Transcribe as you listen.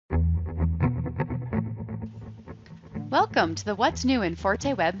Welcome to the What's New in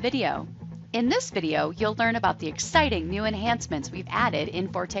ForteWEB video. In this video, you'll learn about the exciting new enhancements we've added in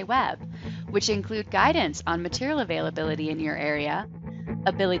ForteWEB, which include guidance on material availability in your area,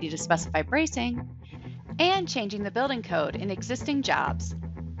 ability to specify bracing, and changing the building code in existing jobs.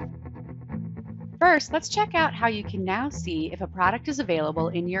 First, let's check out how you can now see if a product is available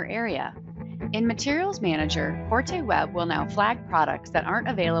in your area. In Materials Manager, ForteWEB will now flag products that aren't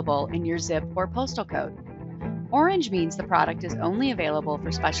available in your zip or postal code. Orange means the product is only available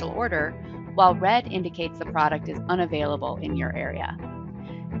for special order, while red indicates the product is unavailable in your area.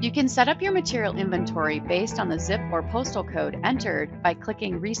 You can set up your material inventory based on the zip or postal code entered by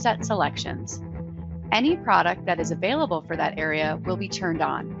clicking Reset Selections. Any product that is available for that area will be turned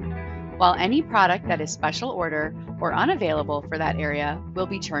on, while any product that is special order or unavailable for that area will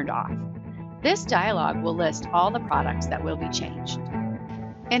be turned off. This dialog will list all the products that will be changed.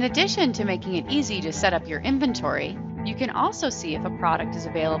 In addition to making it easy to set up your inventory, you can also see if a product is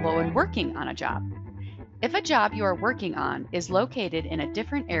available when working on a job. If a job you are working on is located in a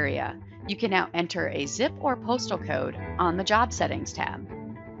different area, you can now enter a zip or postal code on the Job Settings tab.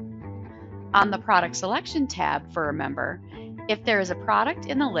 On the Product Selection tab for a member, if there is a product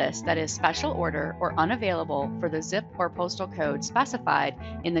in the list that is special order or unavailable for the zip or postal code specified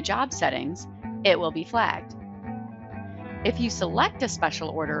in the job settings, it will be flagged. If you select a special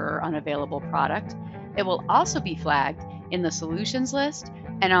order or unavailable product, it will also be flagged in the Solutions list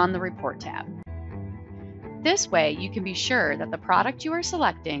and on the Report tab. This way, you can be sure that the product you are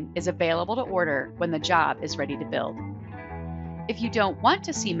selecting is available to order when the job is ready to build. If you don't want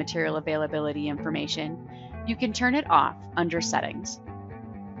to see material availability information, you can turn it off under Settings.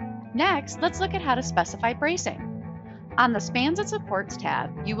 Next, let's look at how to specify bracing. On the Spans and Supports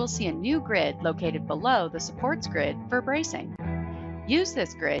tab, you will see a new grid located below the Supports grid for bracing. Use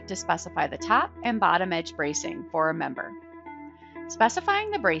this grid to specify the top and bottom edge bracing for a member.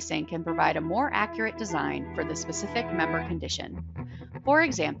 Specifying the bracing can provide a more accurate design for the specific member condition. For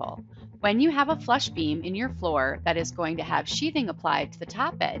example, when you have a flush beam in your floor that is going to have sheathing applied to the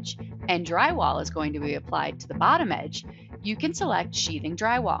top edge and drywall is going to be applied to the bottom edge, you can select Sheathing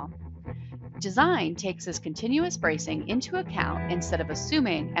Drywall. Design takes this continuous bracing into account instead of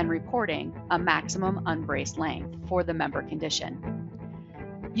assuming and reporting a maximum unbraced length for the member condition.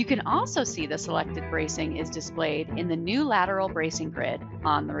 You can also see the selected bracing is displayed in the new lateral bracing grid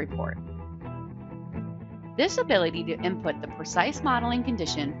on the report. This ability to input the precise modeling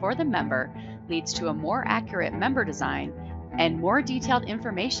condition for the member leads to a more accurate member design and more detailed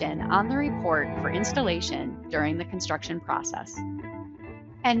information on the report for installation during the construction process.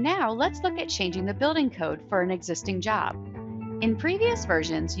 And now let's look at changing the building code for an existing job. In previous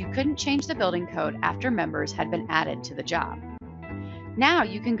versions, you couldn't change the building code after members had been added to the job. Now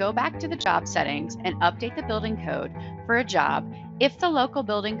you can go back to the job settings and update the building code for a job if the local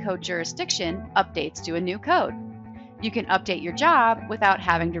building code jurisdiction updates to a new code. You can update your job without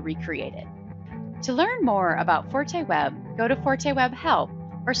having to recreate it. To learn more about ForteWEB, go to ForteWEB Help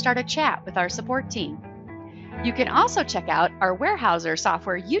or start a chat with our support team. You can also check out our Weyerhaeuser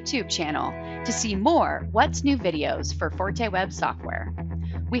software YouTube channel to see more What's New videos for ForteWEB software.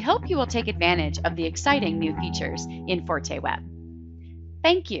 We hope you will take advantage of the exciting new features in ForteWEB.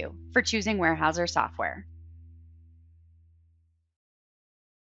 Thank you for choosing Weyerhaeuser software.